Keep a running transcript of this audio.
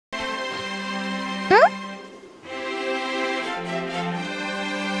Huh?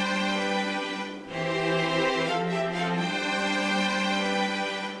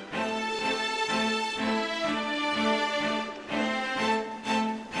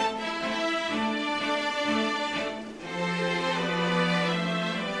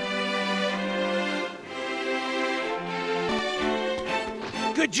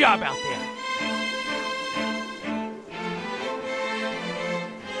 Good job out there.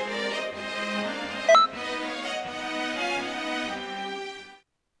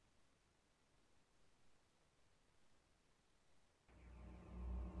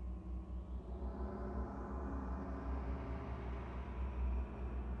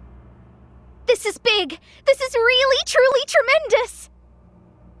 This is big! This is really, truly tremendous!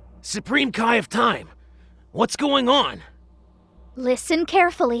 Supreme Kai of Time, what's going on? Listen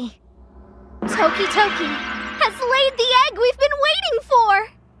carefully. Toki Toki has laid the egg we've been waiting for!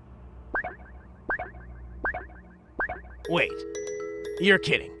 Wait, you're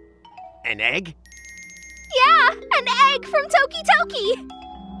kidding. An egg? Yeah, an egg from Toki Toki!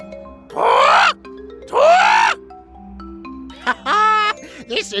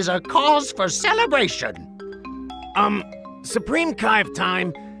 This is a cause for celebration. Supreme Kai of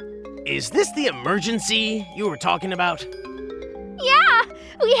Time, is this the emergency you were talking about? Yeah,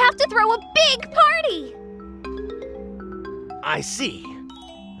 we have to throw a big party! I see.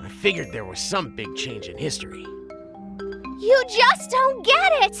 I figured there was some big change in history. You just don't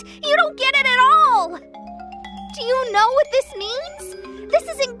get it! You don't get it at all! Do you know what this means? This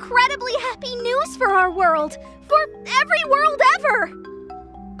is incredibly happy news for our world! For every world ever!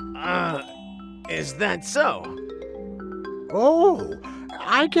 Is that so? Oh,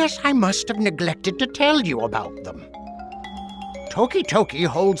 I guess I must have neglected to tell you about them. Toki Toki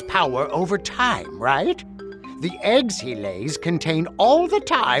holds power over time, right? The eggs he lays contain all the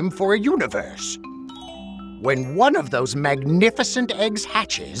time for a universe. When one of those magnificent eggs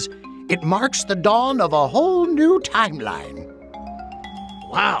hatches, it marks the dawn of a whole new timeline.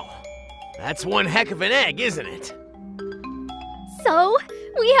 Wow, that's one heck of an egg, isn't it? So,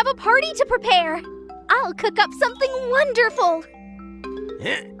 we have a party to prepare. I'll cook up something wonderful.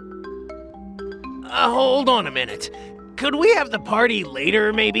 Hold on a minute. Could we have the party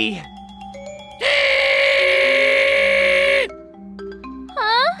later, maybe?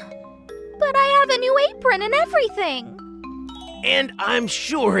 Huh? But I have a new apron and everything. And I'm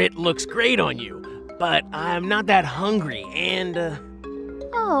sure it looks great on you, but I'm not that hungry and,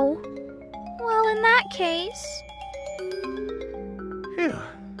 Oh. Well, in that case... Phew.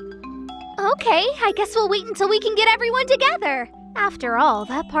 Okay, I guess we'll wait until we can get everyone together. After all,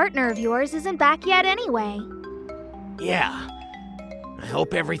 that partner of yours isn't back yet anyway. Yeah. I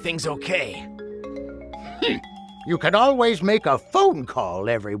hope everything's okay. You can always make a phone call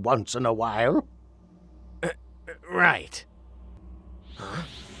every once in a while. Right. Huh?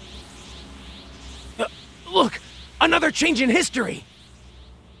 Look! Another change in history!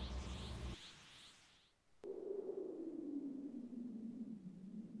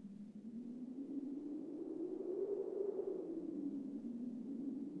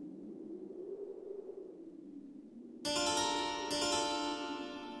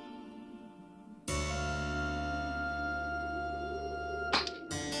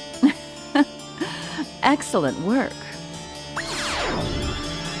 Excellent work.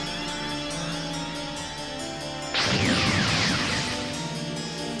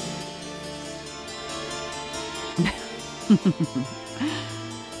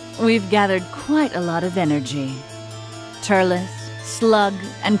 We've gathered quite a lot of energy. Turles, Slug,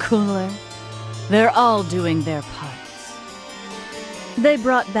 and Cooler, they're all doing their parts. They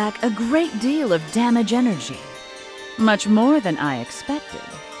brought back a great deal of damage energy, much more than I expected.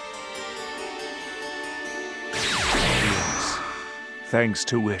 Yes. Thanks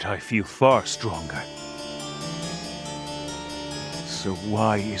to it, I feel far stronger. So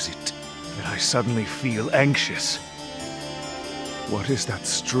why is it that I suddenly feel anxious? What is that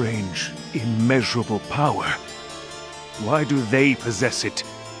strange, immeasurable power? Why do they possess it,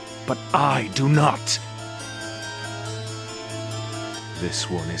 but I do not? This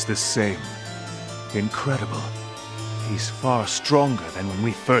one is the same. Incredible. He's far stronger than when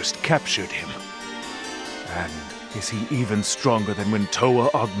we first captured him. And is he even stronger than when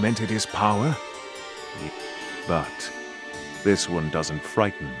Toa augmented his power? But this one doesn't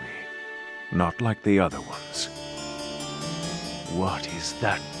frighten me. Not like the other ones. What is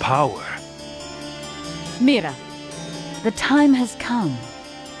that power? Mira, the time has come.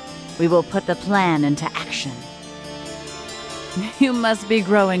 We will put the plan into action. You must be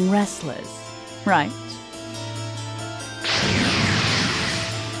growing restless, right?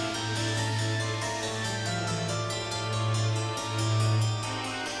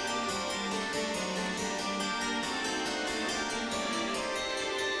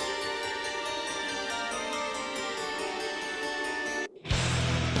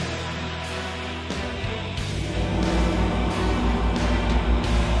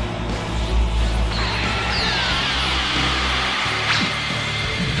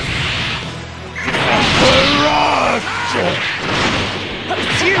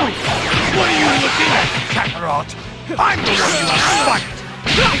 you! What are you looking at, Kakarot? I'm the one you have to fight!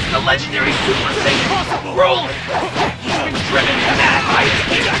 It's the legendary Super Saiyan Broly! He's been driven mad by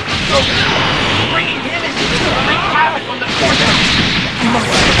his attack from Goku, bringing him into this to wreak havoc on the cortex!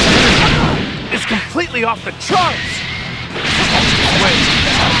 It's completely off the charts! Wait,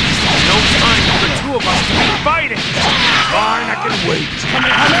 no time for the two of us to be fighting! Fine, I can wait. This is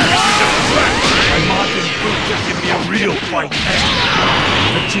a threat! My Majin Buu just give me a real fight.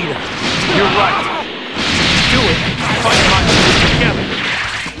 Vegeta, you're right. Do it! Fight Majin Buu together!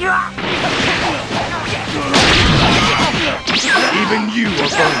 Even you are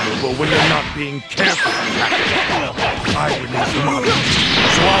vulnerable when you're not being careful. I release the mother,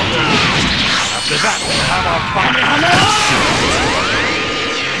 so I'll do it. After that, we'll have our fight.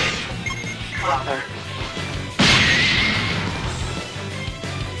 Father.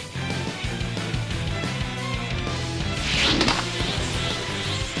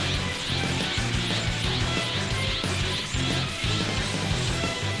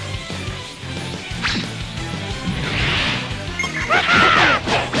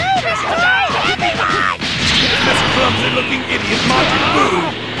 Clumsy-looking idiot Majin Buu!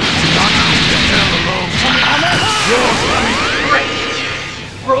 Not leave the hell alone! You're Great!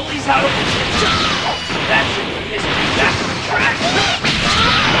 Broly's out of the picture! That's it for history back on track!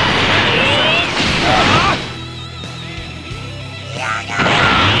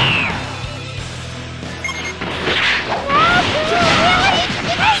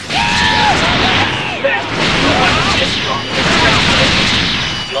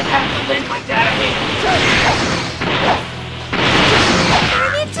 You'll have to lend my dad a hand!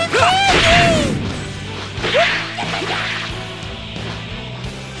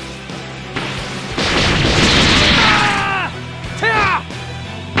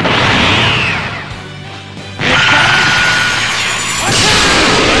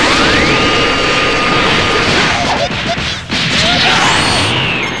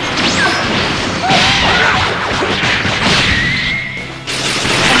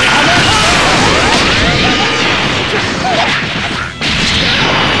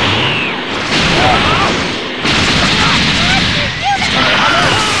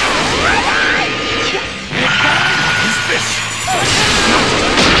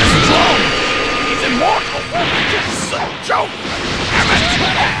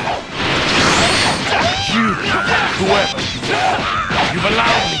 You've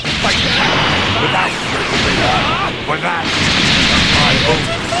allowed me to fight without your permission. For that, I owe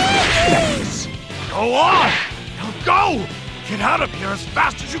you. Go on! Now go! Get out of here as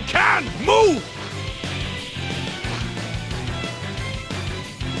fast as you can! Move!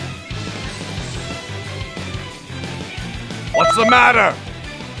 What's the matter?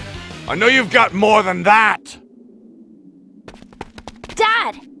 I know you've got more than that!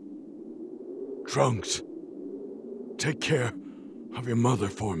 Dad! Trunks, take care of your mother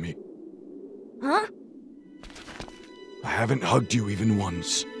for me. Huh? I haven't hugged you even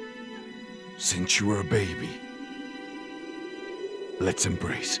once since you were a baby. Let's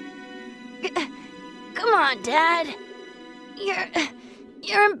embrace. Come on, Dad.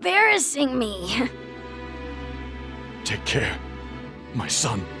 You're embarrassing me. Take care, my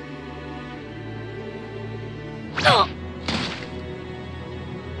son. Oh.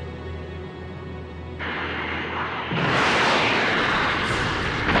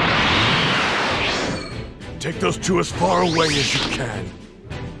 Take those two as far away as you can.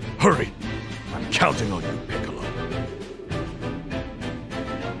 Hurry! I'm counting on you, Piccolo.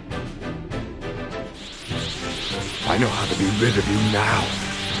 I know how to be rid of you now.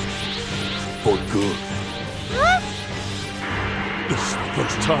 For good. Huh? This is the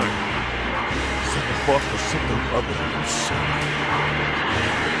first time I've ever fought for something other than himself.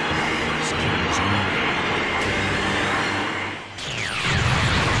 This game is mine.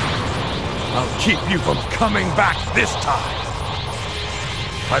 I'll keep you from coming back this time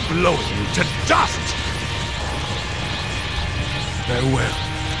by blowing you to dust! Farewell,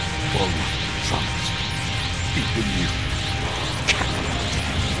 Bulma, Trunks. Even you.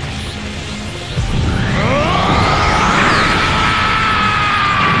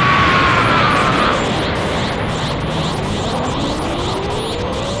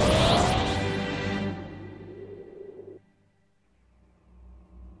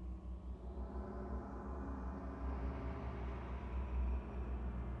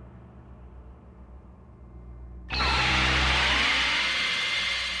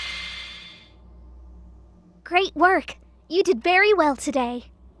 Great work. You did very well today.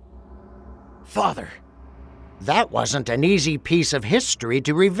 Father. That wasn't an easy piece of history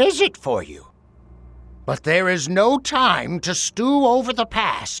to revisit for you. But there is no time to stew over the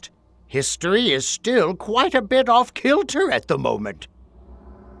past. History is still quite a bit off kilter at the moment.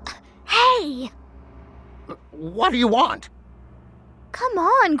 Hey! What do you want? Come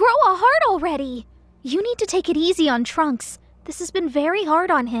on, grow a heart already. You need to take it easy on Trunks. This has been very hard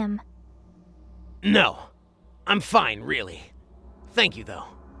on him. No, I'm fine, really. Thank you, though.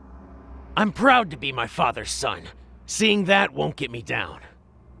 I'm proud to be my father's son. Seeing that won't get me down.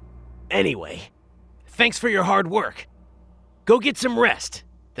 Anyway, thanks for your hard work. Go get some rest,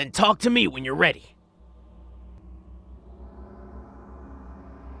 then talk to me when you're ready.